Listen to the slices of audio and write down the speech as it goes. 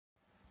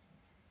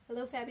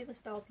Hello fabulous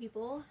doll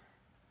people,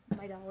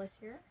 my doll is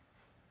here.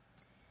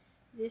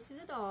 This is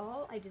a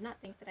doll I did not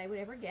think that I would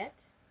ever get.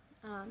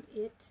 Now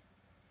you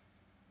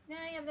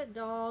have that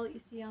doll that you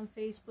see on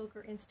Facebook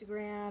or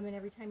Instagram, and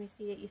every time you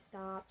see it you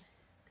stop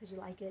because you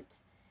like it.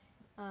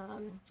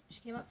 She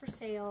came up for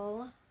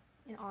sale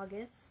in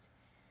August.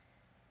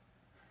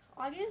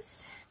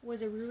 August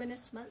was a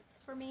ruinous month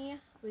for me.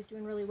 I was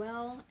doing really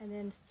well, and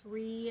then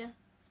 3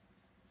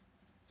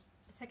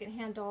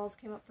 secondhand dolls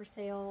came up for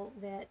sale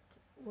that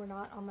were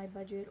not on my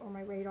budget or my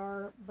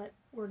radar, but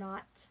were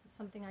not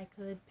something I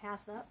could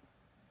pass up,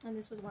 and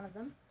this was one of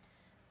them,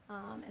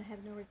 and I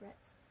have no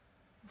regrets.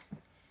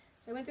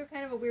 So I went through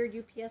kind of a weird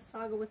UPS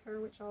saga with her,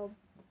 which I'll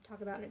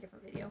talk about in a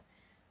different video,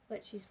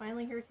 but she's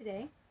finally here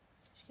today.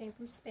 She came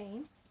from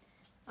Spain.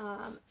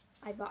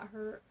 I bought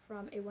her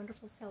from a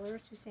wonderful seller,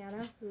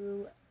 Susanna,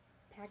 who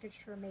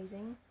packaged her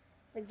amazing.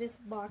 Like, this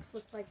box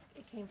looked like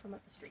it came from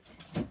up the street.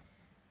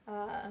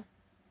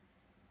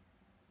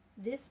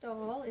 This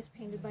doll is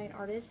painted by an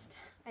artist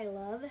I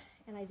love,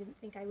 and I didn't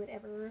think I would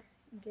ever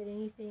get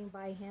anything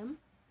by him.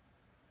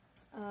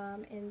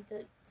 And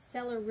the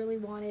seller really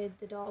wanted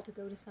the doll to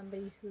go to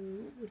somebody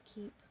who would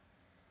keep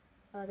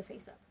the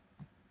face up,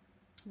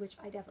 which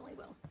I definitely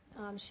will.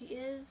 She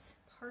is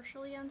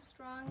partially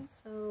unstrung,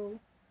 so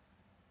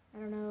I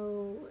don't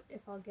know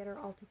if I'll get her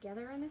all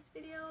together in this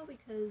video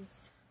because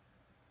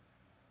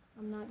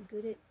I'm not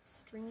good at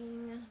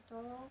stringing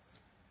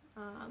dolls.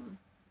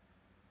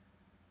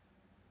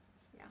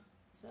 Yeah,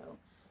 so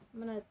I'm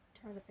gonna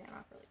turn the fan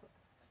off really quick.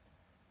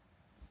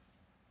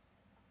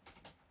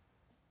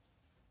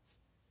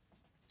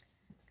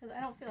 Because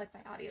I don't feel like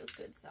my audio is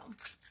good, so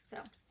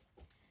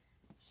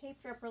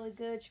shaped her up really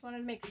good. She wanted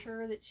to make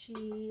sure that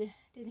she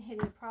didn't hit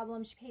any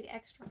problems. She paid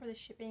extra for the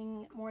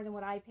shipping, more than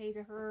what I paid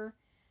to her,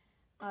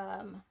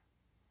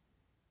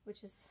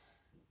 which is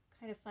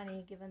kind of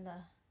funny given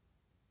the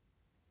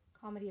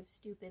comedy of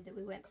stupid that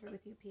we went through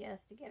with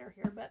UPS to get her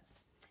here. But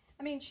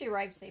I mean, she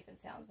arrived safe and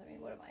sound. So, I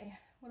mean, what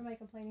am I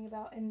complaining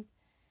about? And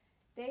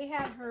they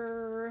had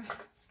her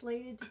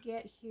slated to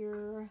get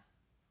here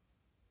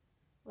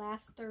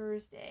last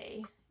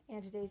Thursday,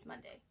 and today's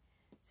Monday.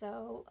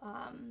 So,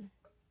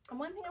 and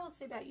one thing I will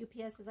say about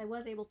UPS is I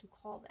was able to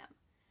call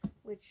them,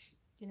 which,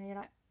 you know, you're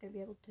not going to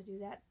be able to do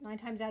that. 9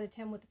 times out of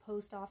 10 with the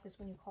post office,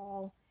 when you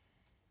call,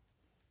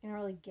 you're not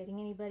really getting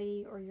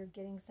anybody, or you're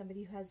getting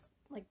somebody who has,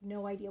 like,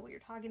 no idea what you're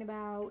talking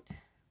about.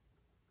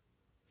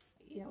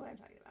 You know what I'm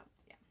talking about.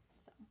 Yeah.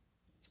 So,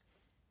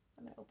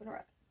 I'm going to open her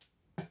up.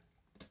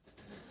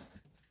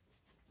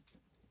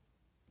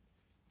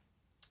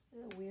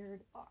 This is a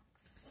weird box.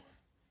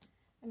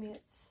 I mean,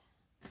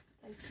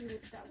 I see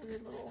it's got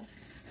weird little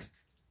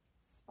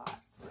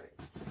spots where it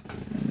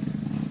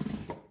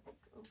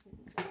opens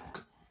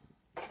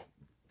that.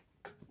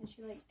 And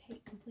she, like,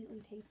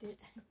 completely taped it.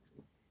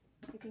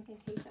 I think in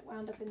case it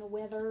wound up in the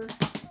weather,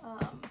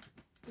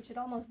 which it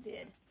almost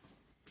did.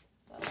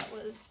 So that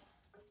was,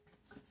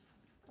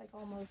 like,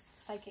 almost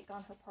psychic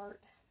on her part.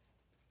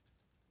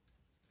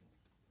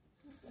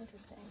 It's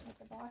interesting. Like,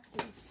 the box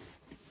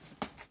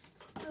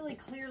is really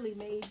clearly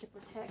made to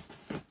protect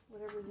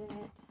whatever's in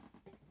it.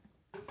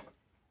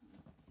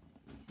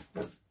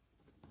 There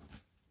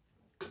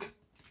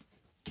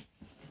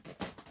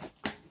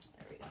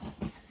we go.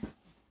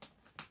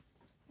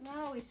 I'm not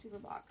always super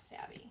box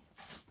savvy,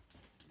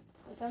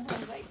 so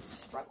sometimes I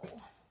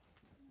struggle.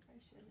 I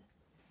should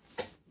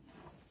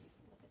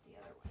flip it the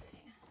other way.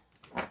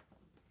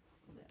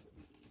 That would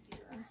be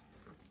easier.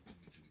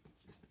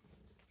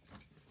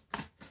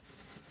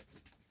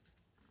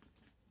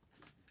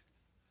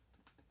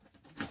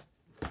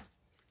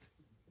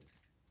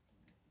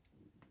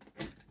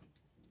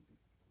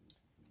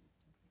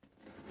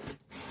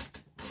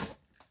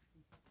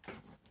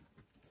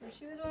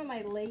 She was one of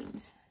my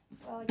late,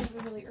 well, I guess it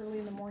was really early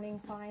in the morning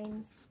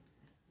finds.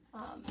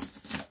 I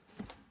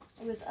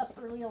was up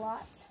early a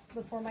lot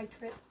before my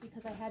trip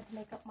because I had to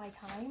make up my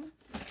time.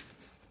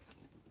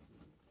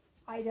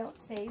 I don't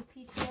save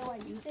PTO, I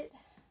use it.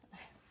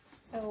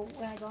 So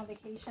when I go on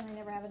vacation, I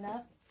never have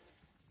enough.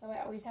 So I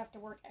always have to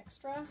work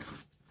extra.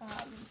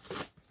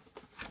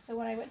 So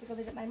when I went to go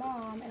visit my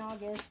mom in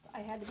August, I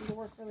had to be to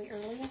work really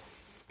early,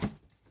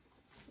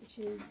 which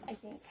is, I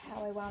think,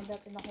 how I wound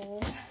up in the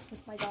hole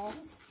with my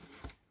dolls.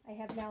 I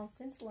have now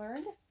since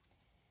learned,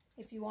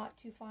 if you want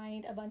to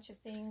find a bunch of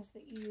things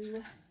that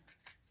you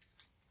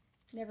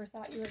never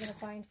thought you were going to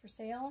find for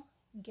sale,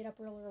 get up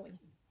real early.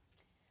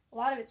 A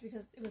lot of it's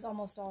because it was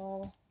almost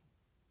all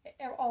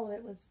of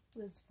it was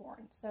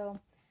foreign, so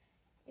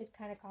it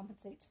kind of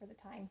compensates for the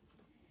time.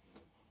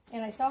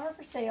 And I saw her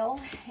for sale,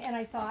 and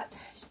I thought,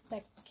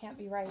 that can't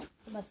be right.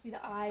 It must be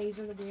the eyes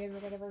or the wig or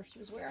whatever she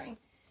was wearing.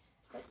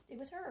 But it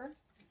was her.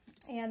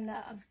 And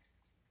I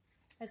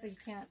was like, you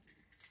can't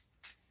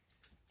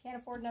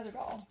afford another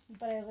doll.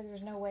 But I was like,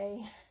 there's no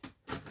way.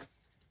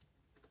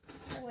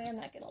 No way I'm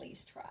not going to at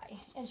least try.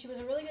 And she was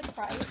a really good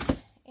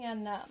price.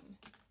 And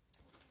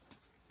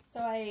so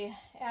I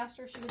asked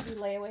her if she would do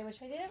layaway,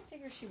 which I didn't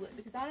figure she would.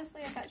 Because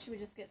honestly, I thought she would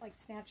just get, like,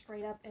 snatched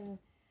right up. And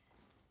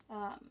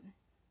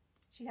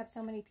she she'd have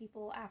so many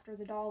people after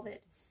the doll that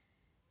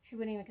she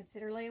wouldn't even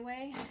consider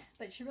layaway.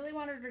 But she really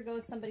wanted her to go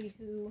with somebody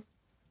who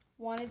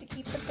wanted to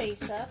keep the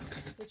face up,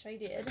 which I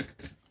did.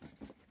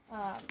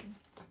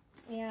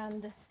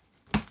 And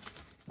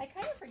I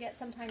kind of forget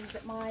sometimes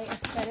that my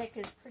aesthetic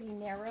is pretty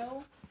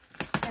narrow,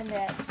 and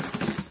that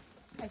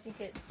I think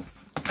it,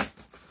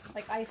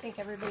 like, I think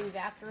everybody's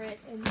after it,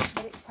 and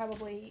that it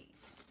probably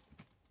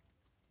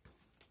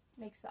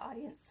makes the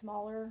audience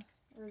smaller,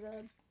 or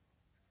the,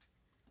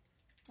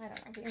 I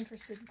don't know, the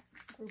interested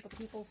group of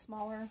people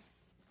smaller.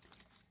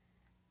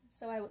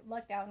 So I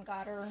lucked out and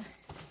got her.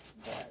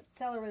 The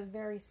seller was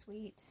very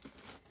sweet,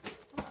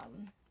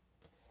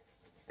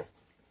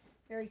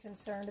 very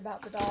concerned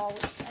about the doll,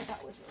 which I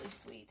thought was really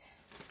sweet.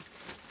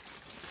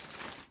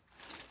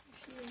 Here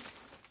she is.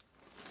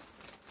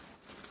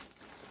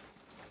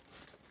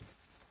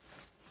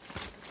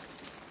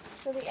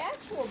 So the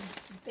actual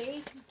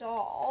base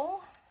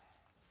doll,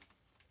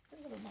 her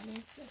little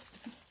mummy,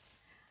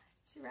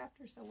 she wrapped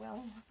her so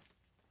well.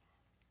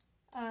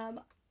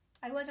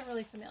 I wasn't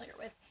really familiar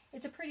with.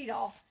 It's a pretty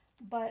doll,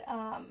 but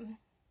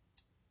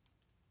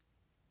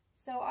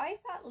so I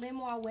thought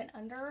Limwha went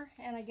under,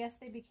 and I guess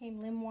they became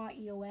Limwha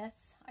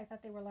EOS. I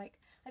thought they were like,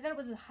 I thought it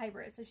was a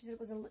hybrid. So she said it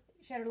was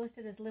she had her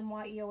listed as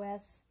Limwha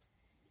EOS,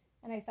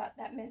 and I thought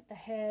that meant the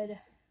head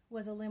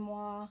was a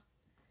Limwha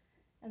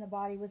and the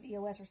body was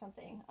EOS or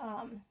something.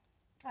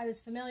 I was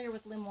familiar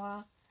with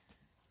Limwha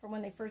from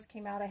when they first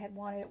came out. I had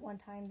wanted at one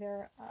time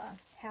their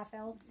half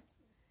elf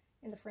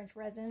in the French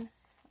resin,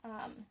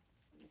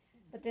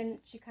 but then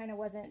she kind of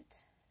wasn't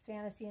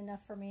fantasy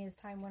enough for me as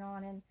time went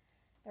on, and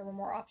there were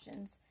more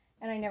options.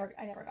 And I never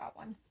got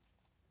one.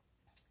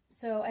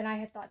 So, and I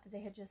had thought that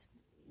they had just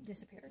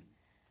disappeared.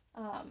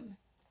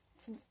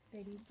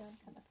 Baby, don't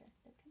come up here.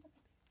 Don't come up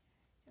here.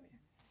 Over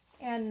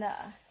here. And,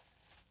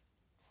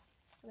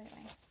 so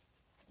anyway.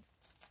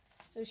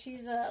 So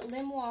she's a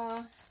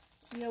Limwha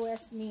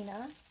EOS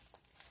Nina.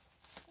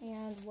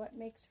 And what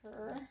makes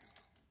her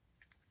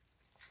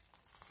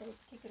so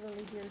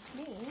particularly dear to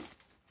me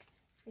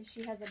is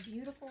she has a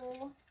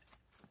beautiful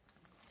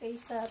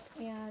face up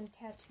and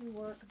tattoo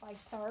work by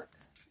Sarqq.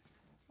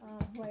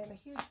 Who I am a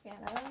huge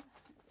fan of.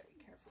 Very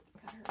carefully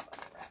cut her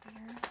bubble wrap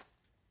here.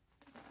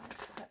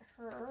 Cut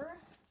her.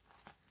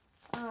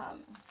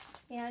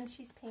 And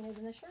she's painted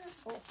in the Sugar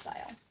Skull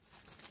style,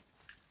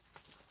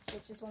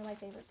 which is one of my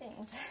favorite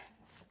things.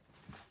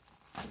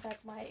 In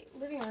fact, my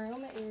living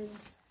room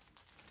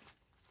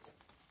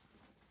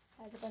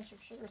has a bunch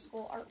of Sugar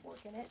Skull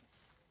artwork in it.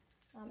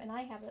 And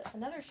I have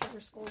another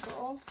Sugar Skull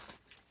girl.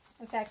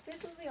 In fact,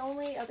 this was the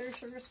only other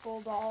Sugar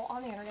Skull doll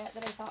on the internet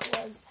that I thought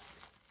was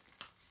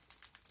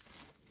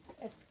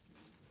as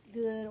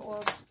good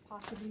or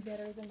possibly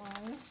better than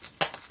mine.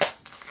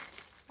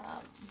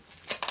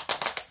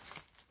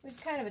 Which is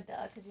kind of a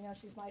duh, because, you know,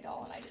 she's my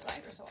doll and I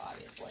designed her, so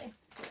obviously.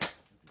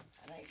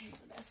 And I use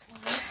the best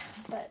one.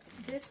 But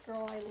this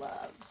girl I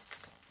loved.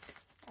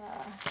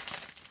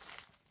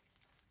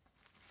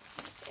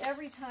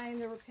 Every time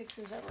there were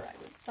pictures of her, I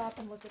would stop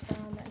and look at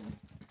them, and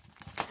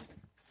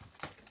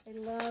I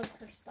love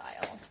her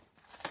style.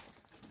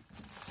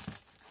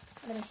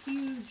 I'm a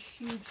huge,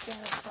 huge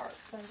fan of Sarqq,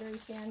 so I'm very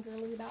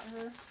fangirly about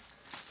her.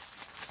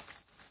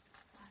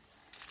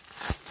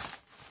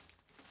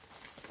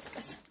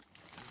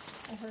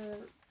 And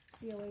her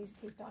COA is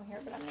taped on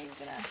here, but I'm not even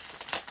going to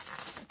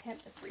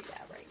attempt to free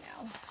that right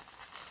now.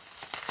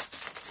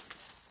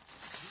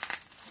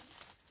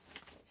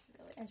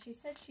 And she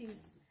said she's,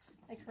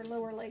 like, her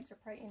lower legs are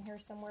probably in here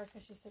somewhere,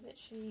 because she said that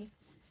she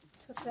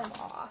took them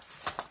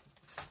off.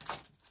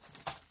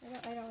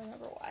 I don't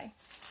remember why.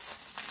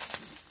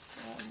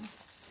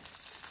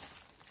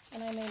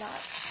 And I may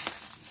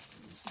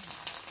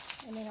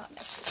not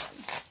mess with them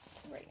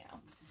right now.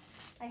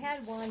 I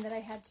had one that I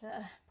had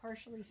to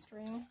partially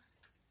string,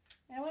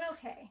 and it went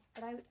okay,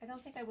 but I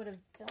don't think I would have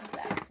filmed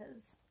that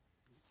because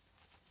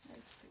it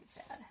was pretty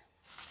sad.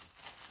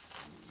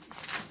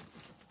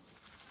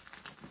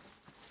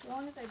 As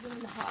long as I bring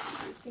the hot,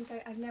 I think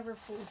I've never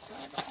fully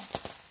strung a doll.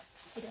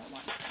 I don't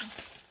want to.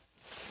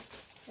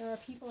 There are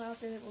people out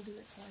there that will do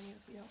it for you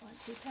if you don't want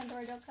to.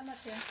 Pandora, don't come up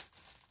here.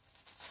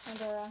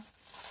 Pandora.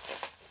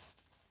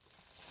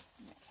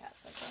 And the cat's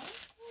like,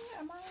 oh,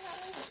 am I not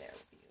over there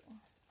with you?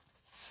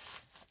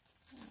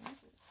 And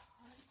this is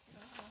hard to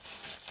get off.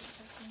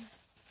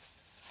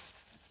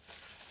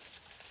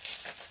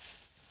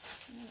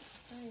 I'm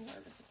very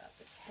nervous about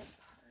this head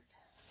part.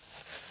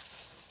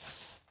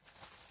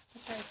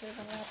 I'll try to save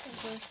on wrap it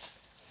first.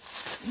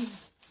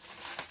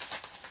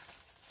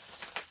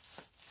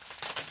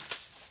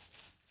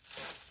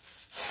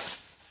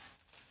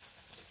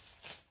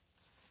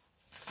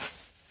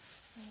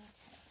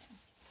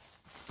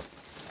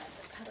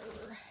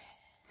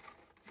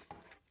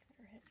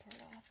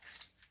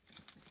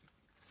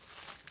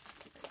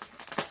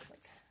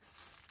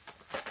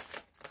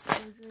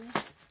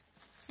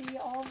 See,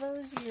 all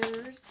those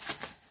years,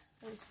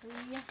 those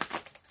 3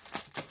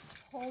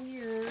 whole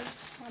years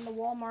on the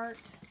Walmart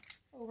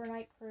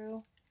overnight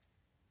crew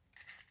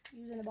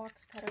using a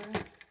box cutter.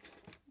 It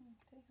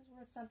was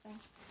worth something.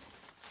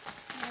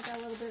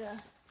 a little bit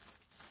of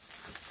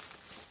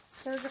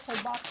surgical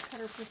box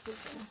cutter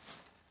precision.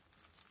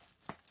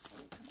 Oh,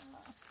 come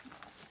on.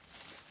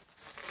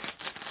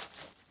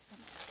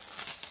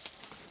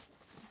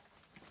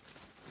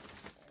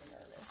 Very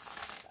nervous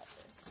about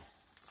this.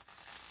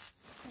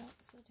 Oh,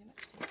 still too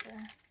much tape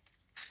there.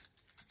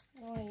 I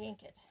don't want to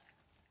yank it.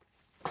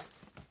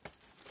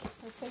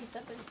 Her face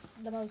up is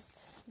the most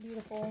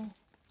beautiful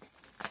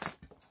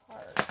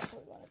part, so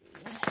we want to be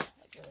like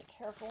really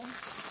careful.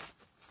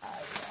 There we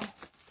go.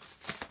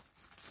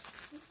 I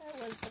think that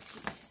was the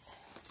piece.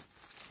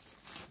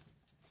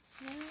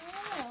 No.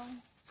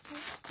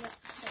 Yep,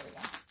 there we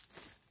go.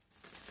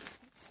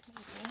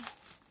 Maybe.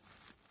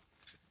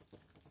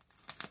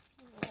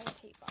 There's a lot of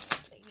tape on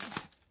this baby.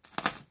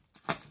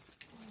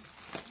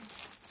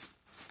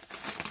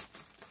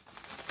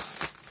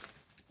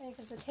 Okay,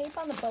 because the tape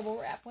on the bubble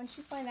wrap, once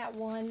you find that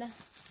one,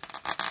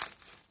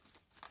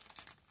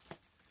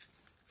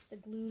 the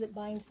glue that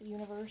binds the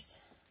universe,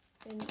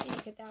 then you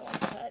get that one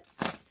cut.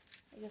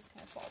 It just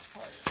kind of falls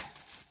apart.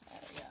 There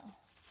we go.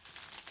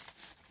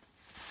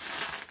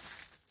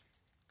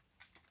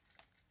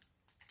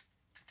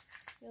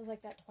 Feels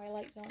like that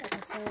Twilight Zone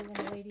episode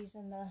when the lady's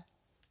in the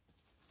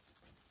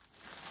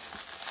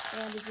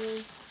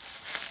bandages.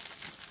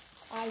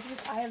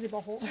 Eye of the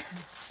beholder.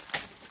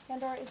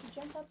 Pandora, if you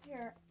jump up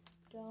here,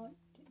 don't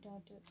do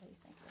it, please.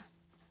 Thank you.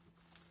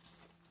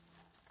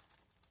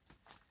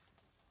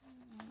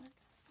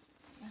 Let's see.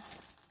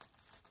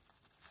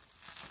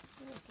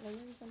 There's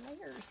layers and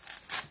layers.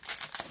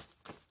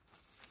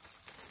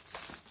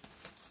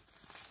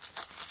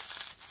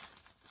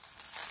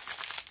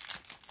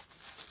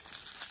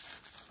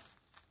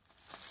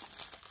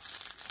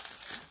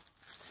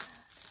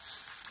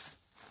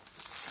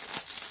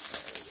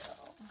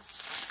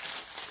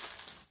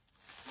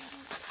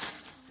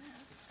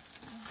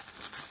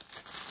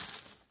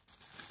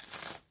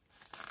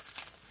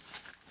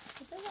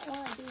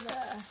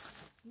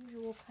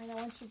 Kind of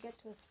once you get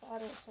to a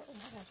spot, it'll sort of, oh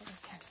my gosh, I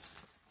can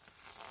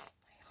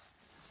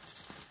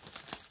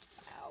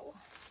wow.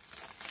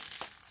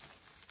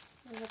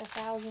 There's like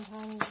 1,000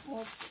 times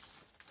more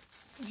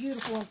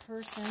beautiful in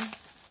person.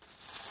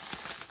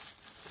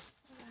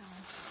 Wow.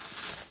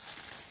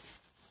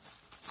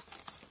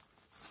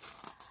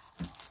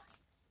 Oh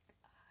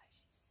my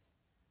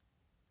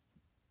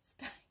gosh, she's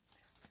stunning.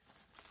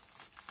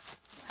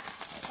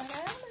 Wow. Like, I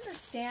don't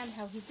understand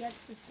how he gets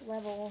this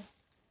level.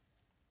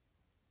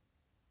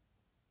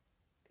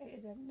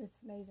 It's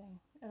amazing.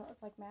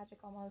 It's like magic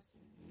almost.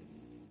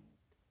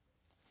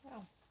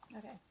 Wow.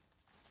 Okay.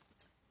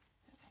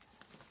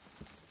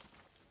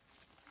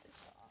 Put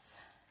this off.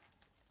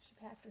 She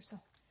packed her so.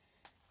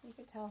 You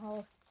could tell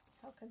how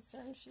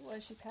concerned she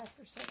was. She packed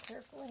her so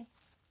carefully. Oh,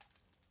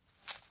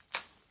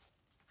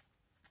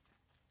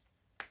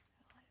 I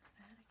don't know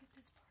how to get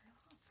this part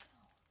off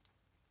though.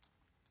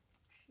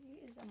 She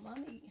is a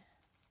mummy.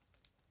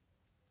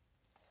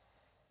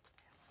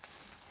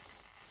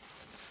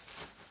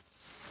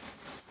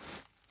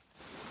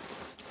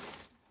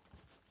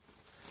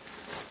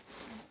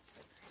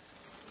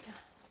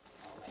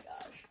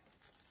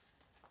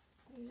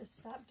 Just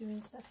stop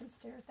doing stuff and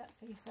stare at that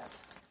face up.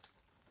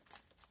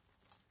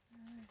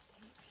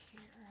 Tape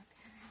here,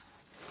 okay.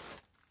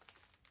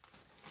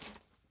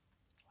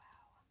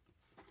 Wow.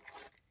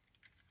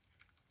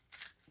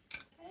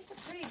 And it's a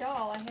pretty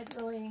doll. I had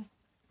really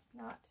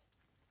not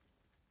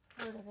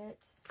heard of it.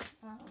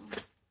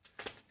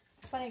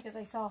 It's funny because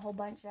I saw a whole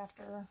bunch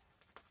after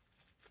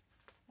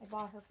I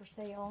bought her for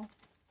sale.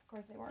 Of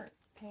course, they weren't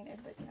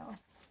painted, but you know,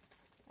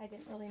 I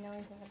didn't really know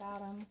anything about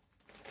them.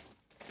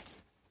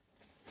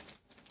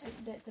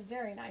 It's a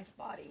very nice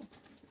body,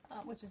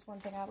 which is one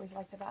thing I always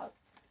liked about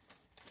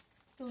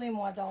the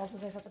Limwha dolls,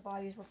 is I thought the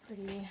bodies were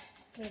pretty.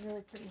 They had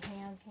really pretty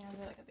hands. Hands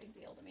are like a big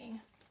deal to me.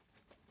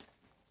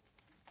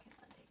 Come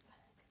on, tape. Come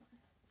on,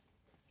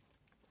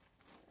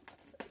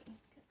 buddy.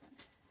 Come on.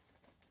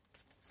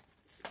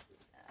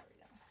 There we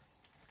go.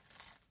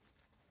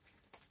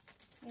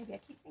 Maybe I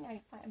keep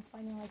thinking I'm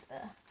finding like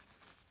that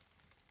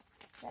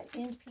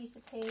end piece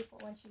of tape, or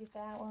once you get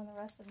that one, the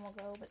rest of them will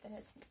go. But then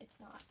it's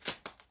not.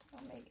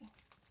 Well, maybe.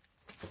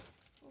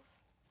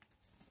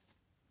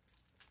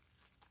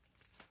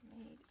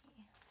 Maybe.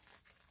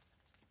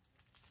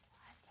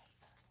 Slide tape.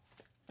 I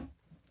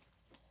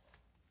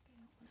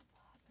don't want to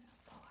pop it up.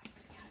 Oh, I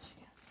gosh,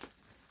 yeah.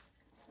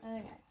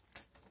 Okay.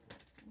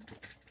 I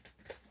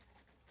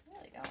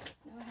really don't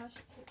know how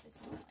she taped this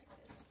on like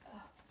this.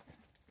 Oh. Okay.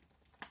 Okay.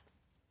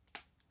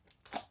 Oh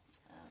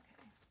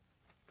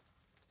my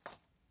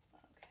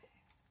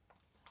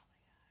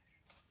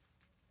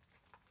gosh. I'm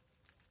going to have to cut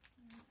the other side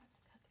too.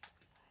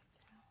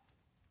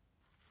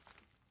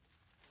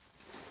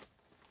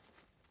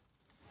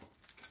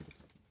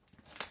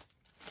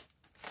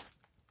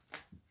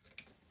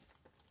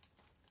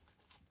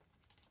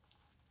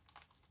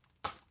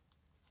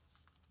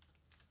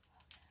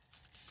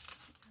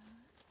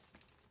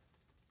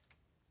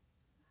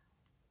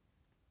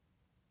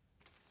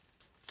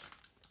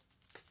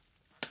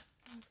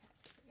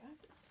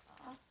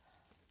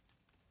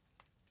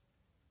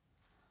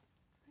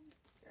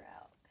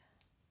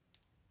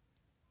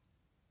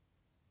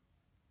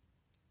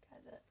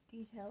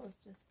 detail is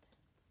just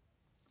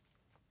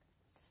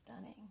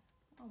stunning.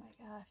 Oh my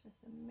gosh,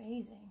 just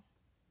amazing.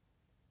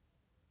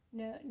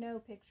 No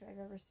picture I've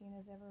ever seen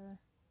has ever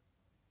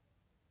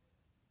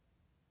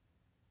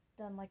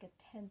done like a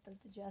tenth of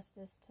the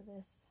justice to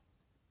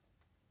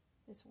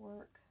this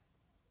work.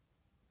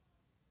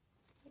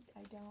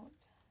 I don't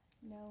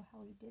know how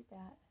he did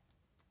that.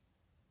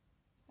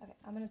 Okay,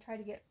 I'm gonna try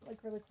to get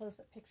like really close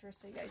up pictures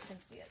so you guys can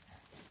see it.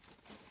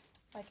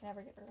 If I can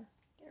ever get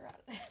her out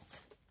of this.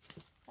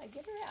 If I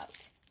get her out,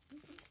 you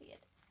can see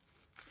it.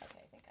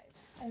 Okay, I think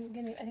I'm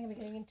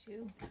beginning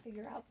to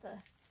figure out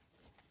the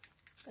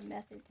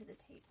method to the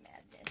tape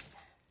madness.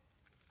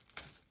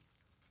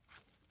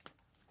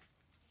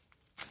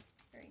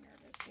 Very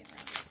nervous being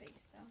around his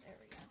face though. There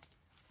we go.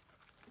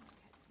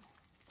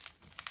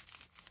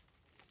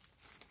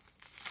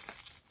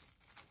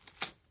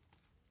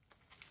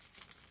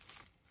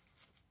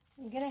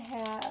 Okay. I'm gonna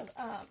have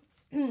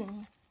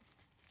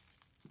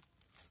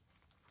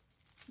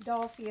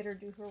Doll Theater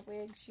do her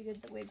wig. She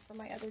did the wig for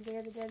my other Day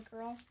of the Dead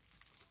girl.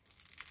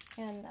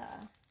 And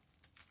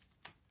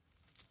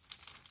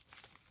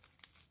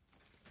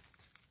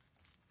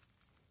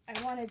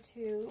I wanted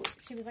to,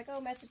 she was like,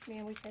 oh, message me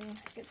and we can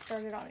get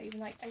started on it. Even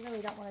like, I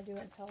really don't want to do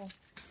it until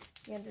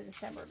the end of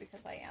December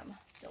because I am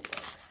still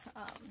broke.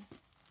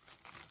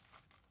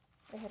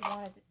 They had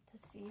wanted to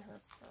see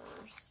her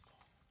first.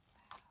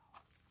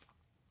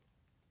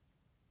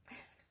 Wow.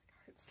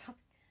 Heart-stopping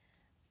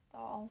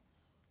doll.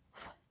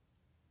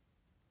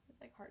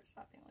 It's like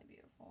heart-stoppingly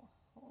beautiful.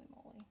 Holy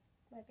moly.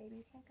 My baby,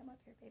 you can't come up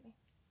here, baby.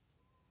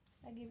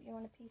 You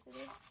want a piece of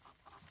this?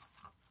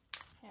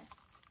 Here.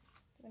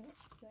 You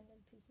want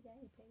another piece of that?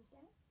 You play with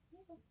that? Here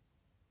you go.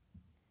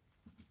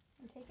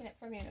 I'm taking it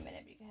from you in a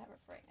minute, but you can have it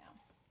for right now.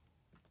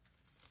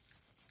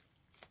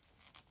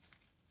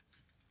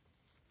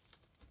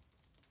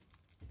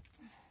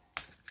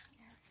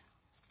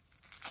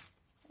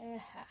 There we go.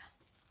 Yeah.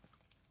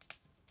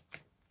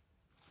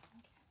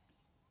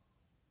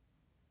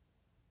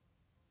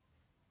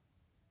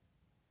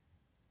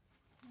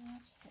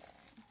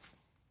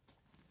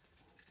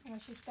 Well,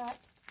 she's got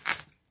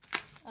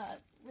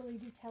really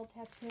detailed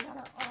tattooing on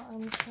her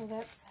arms, so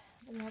that's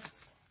the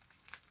next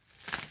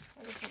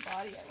part of her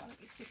body I want to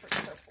be super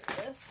careful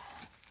with.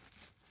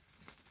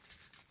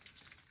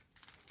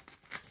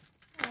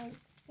 I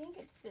think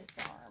it's this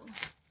arm,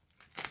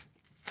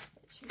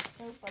 but she's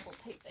so bubble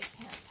taped I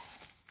can't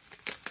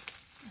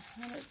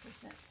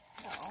 100%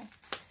 tell.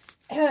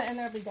 And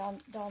there'll be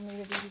doll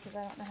nudity because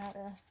I don't know how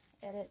to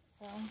edit,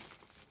 so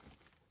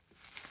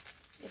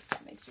if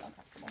that makes you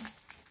uncomfortable.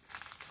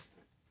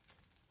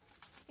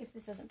 If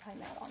this doesn't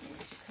time out on me,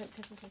 which it could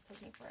because this is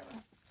taking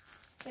forever.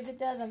 If it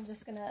does, I'm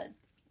just gonna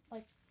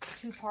like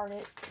two-part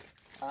it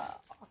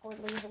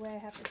awkwardly the way I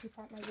have to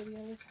two-part my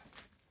videos.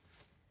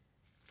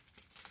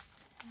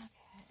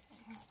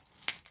 Okay.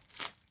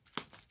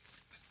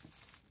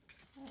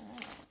 Oh,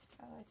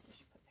 I see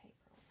she put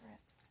paper over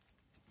it.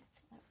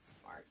 That's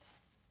smart.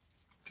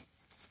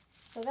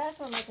 So that's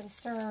one of my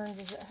concerns,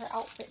 is that her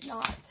outfit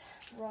not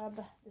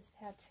rub this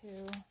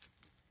tattoo.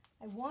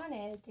 I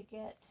wanted to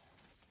get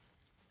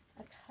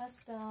a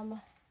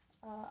custom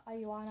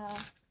Ayuana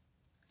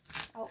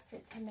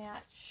outfit to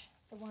match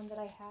the one that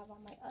I have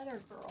on my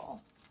other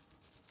girl,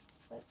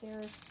 but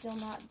they're still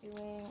not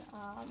doing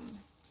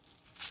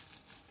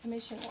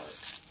commission work.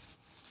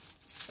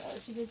 So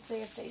she did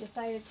say if they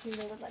decided to,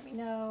 they would let me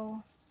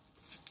know.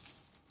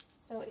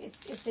 So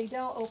if they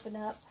don't open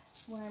up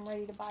when I'm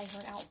ready to buy her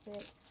an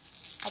outfit,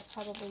 I'll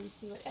probably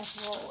see what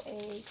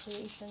FOA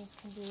Creations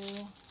can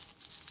do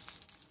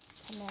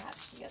to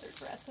match the other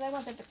dress. Because I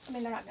want them to, I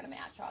mean, they're not going to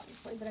match,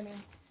 obviously, but I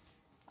mean,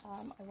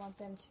 I want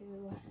them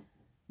to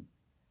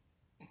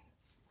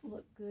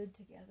look good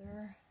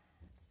together.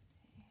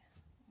 Let's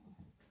see.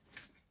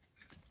 I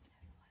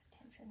have a lot of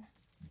tension.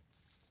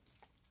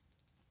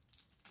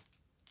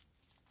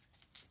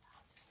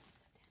 Wow, so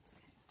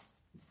dense.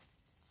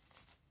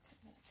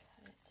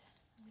 Okay.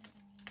 I'm going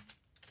to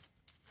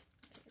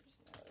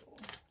cut it.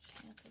 There's no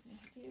chance of me.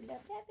 Do you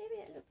love that, baby?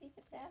 That little piece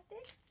of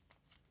plastic?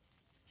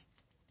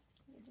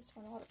 You just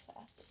want a lot of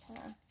plastic,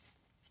 huh?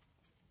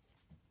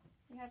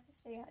 You have to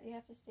stay. You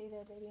have to stay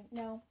there, baby.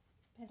 No,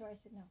 Pandora, I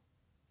said no.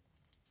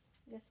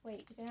 Just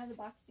wait. You can have the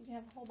box. You can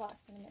have the whole box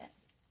in a minute.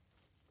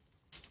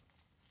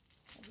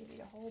 I'll give you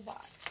the whole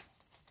box.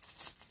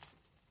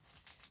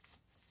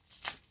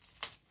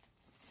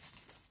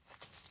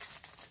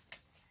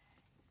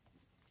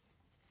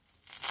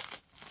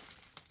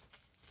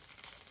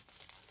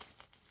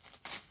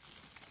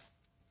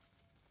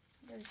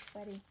 Very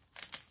sweaty.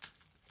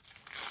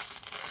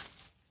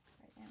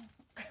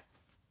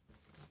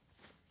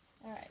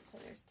 Alright, so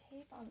there's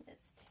tape on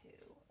this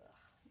too. Ugh,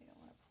 you don't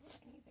want to pull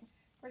anything.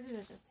 Of course, this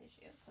is just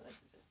tissue, so this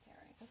is just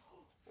tearing. So,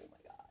 oh my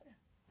god.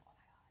 Oh my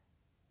god.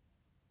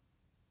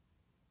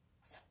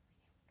 So,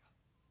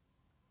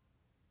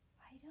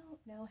 I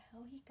don't know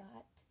how he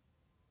got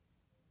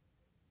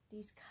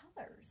these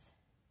colors.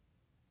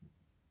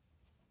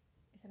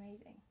 It's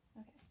amazing.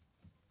 Okay.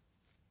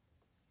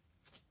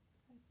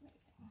 It's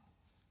amazing.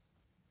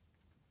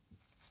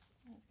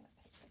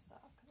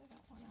 off because I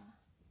don't want to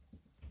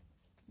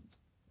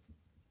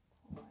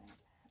pull on it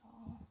at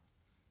all.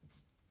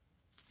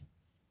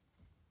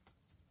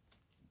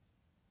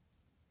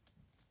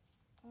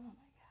 Oh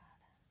my God.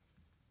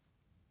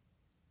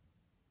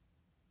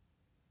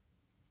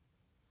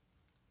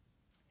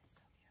 It's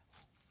so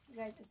beautiful. You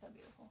guys, it's so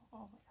beautiful.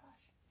 Oh my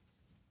gosh.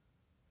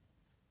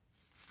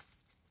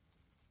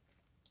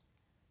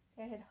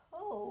 See, I had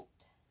hoped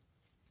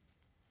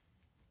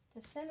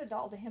to send a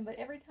doll to him, but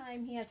every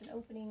time he has an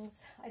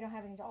openings, I don't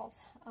have any dolls.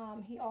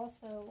 He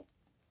also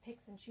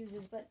picks and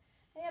chooses, but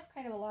I have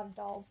kind of a lot of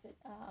dolls that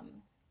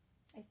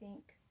I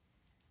think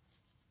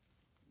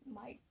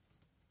might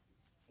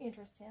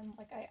interest him.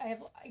 Like I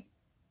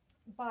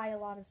buy a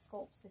lot of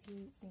sculpts that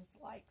he seems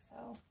to like,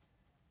 so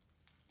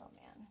oh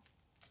man,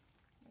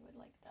 I would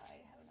like to die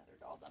to have another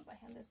doll done by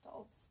him. This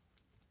doll's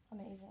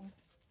amazing.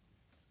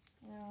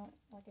 You know,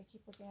 like I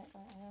keep looking at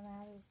going, I don't know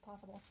how this is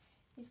possible.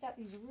 He's got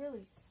these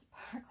really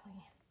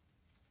sparkly,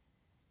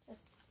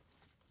 just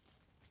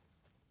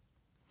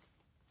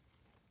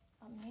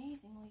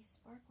amazingly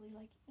sparkly,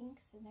 like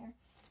inks in there.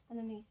 And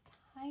then these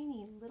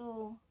tiny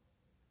little,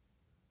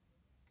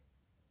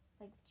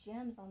 like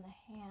gems on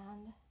the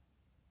hand.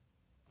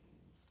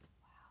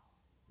 Wow.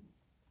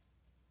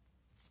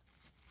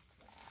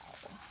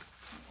 Wow.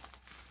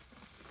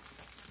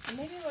 And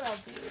maybe what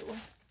I'll do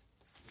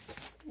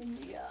in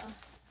the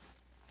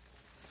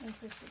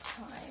interest of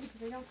time,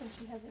 because I don't think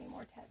she has any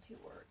more tattoo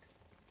work.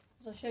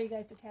 So I'll show you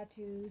guys the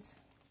tattoos.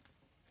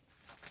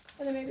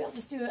 And then maybe I'll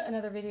just do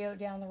another video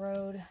down the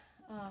road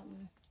of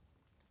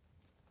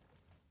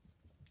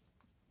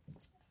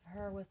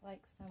her with like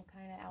some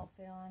kind of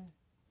outfit on.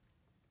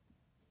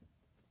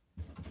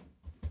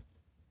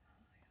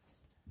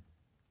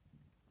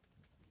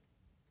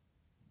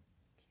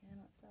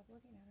 Cannot stop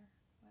looking at her.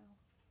 Wow.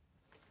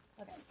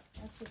 Okay,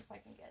 let's see if I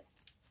can get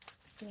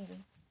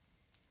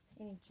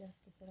any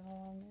justice at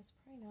all on this.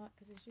 Probably not,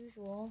 because as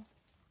usual,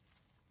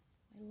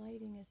 my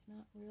lighting is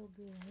not real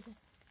good.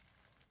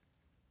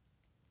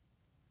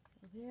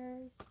 So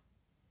there's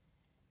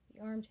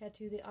the arm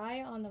tattoo. The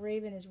eye on the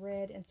raven is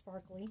red and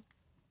sparkly.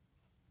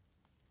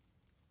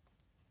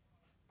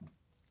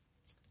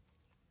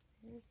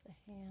 Here's the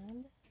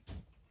hand.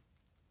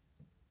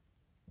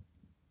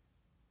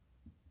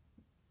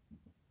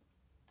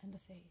 And the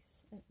face,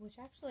 which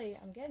actually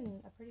I'm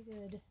getting a pretty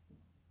good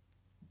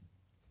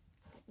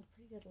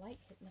light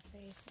hit in the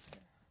face. Put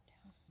her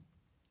arm down.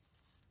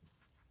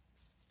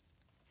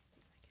 See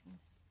if I can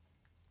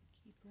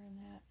keep her in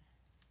that.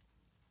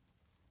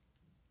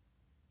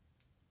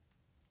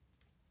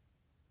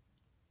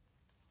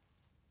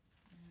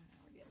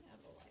 Now we're getting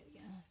out of the light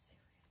again. Let's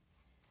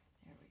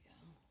see if we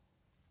can.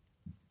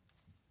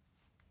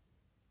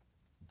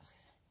 There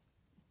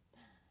we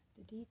go.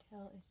 The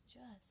detail is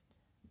just,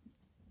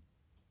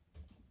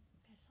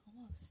 it's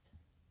almost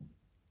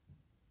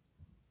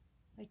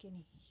like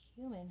in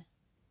human.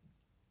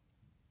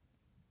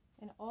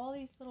 And all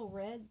these little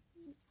red,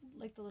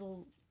 like the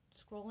little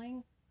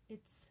scrolling,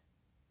 it's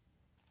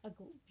a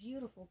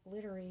beautiful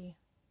glittery.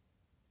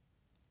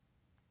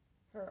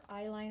 Her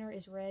eyeliner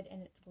is red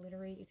and it's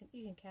glittery.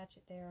 You can catch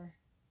it there.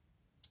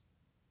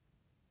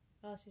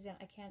 Oh, Suzanne,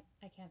 I can't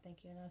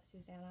thank you enough,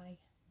 Suzanne.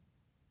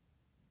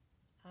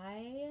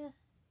 I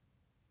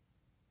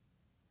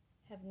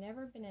have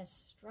never been as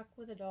struck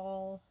with a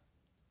doll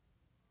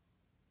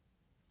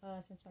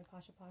since my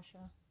Pasha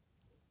Pasha.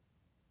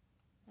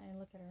 And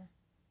look at her.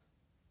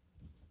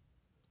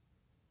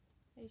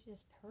 She's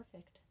just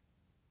perfect.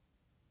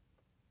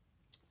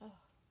 Oh,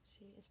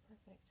 she is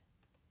perfect.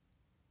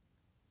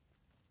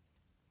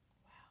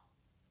 Wow.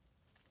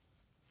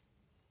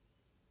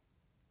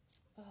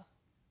 Oh.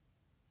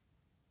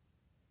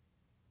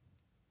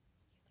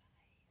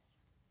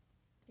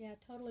 You guys.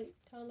 Yeah,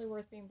 totally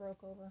worth being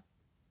broke over.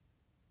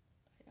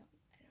 I don't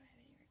have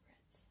any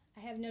regrets. I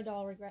have no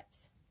doll regrets.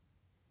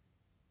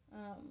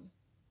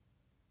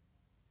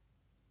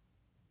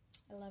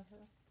 I love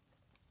her.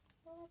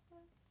 I love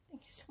her.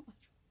 Thank you so much.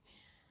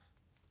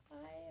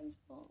 I am so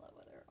in love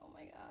with her. Oh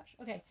my gosh.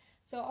 Okay,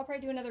 so I'll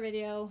probably do another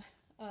video.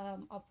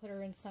 I'll put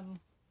her in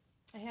some.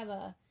 I have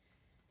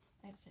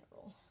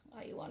several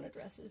Iwana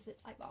dresses that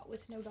I bought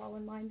with no doll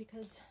in mind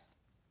because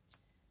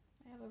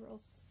I have a real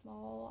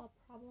small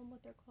problem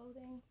with their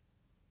clothing.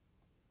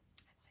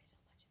 I buy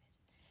so much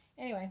of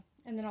it. Anyway,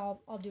 and then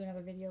I'll do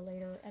another video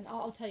later, and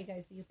I'll tell you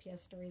guys the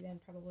UPS story then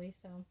probably.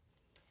 So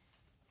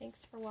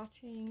thanks for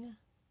watching.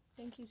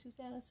 Thank you,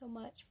 Susanna, so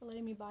much for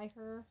letting me buy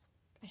her.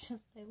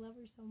 I love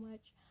her so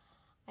much.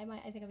 I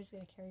think I'm just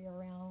gonna carry her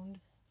around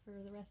for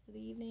the rest of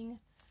the evening.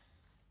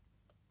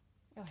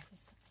 Oh, I can't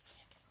get over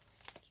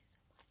it.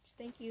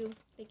 Thank you so much.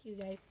 Thank you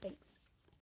guys. Thanks.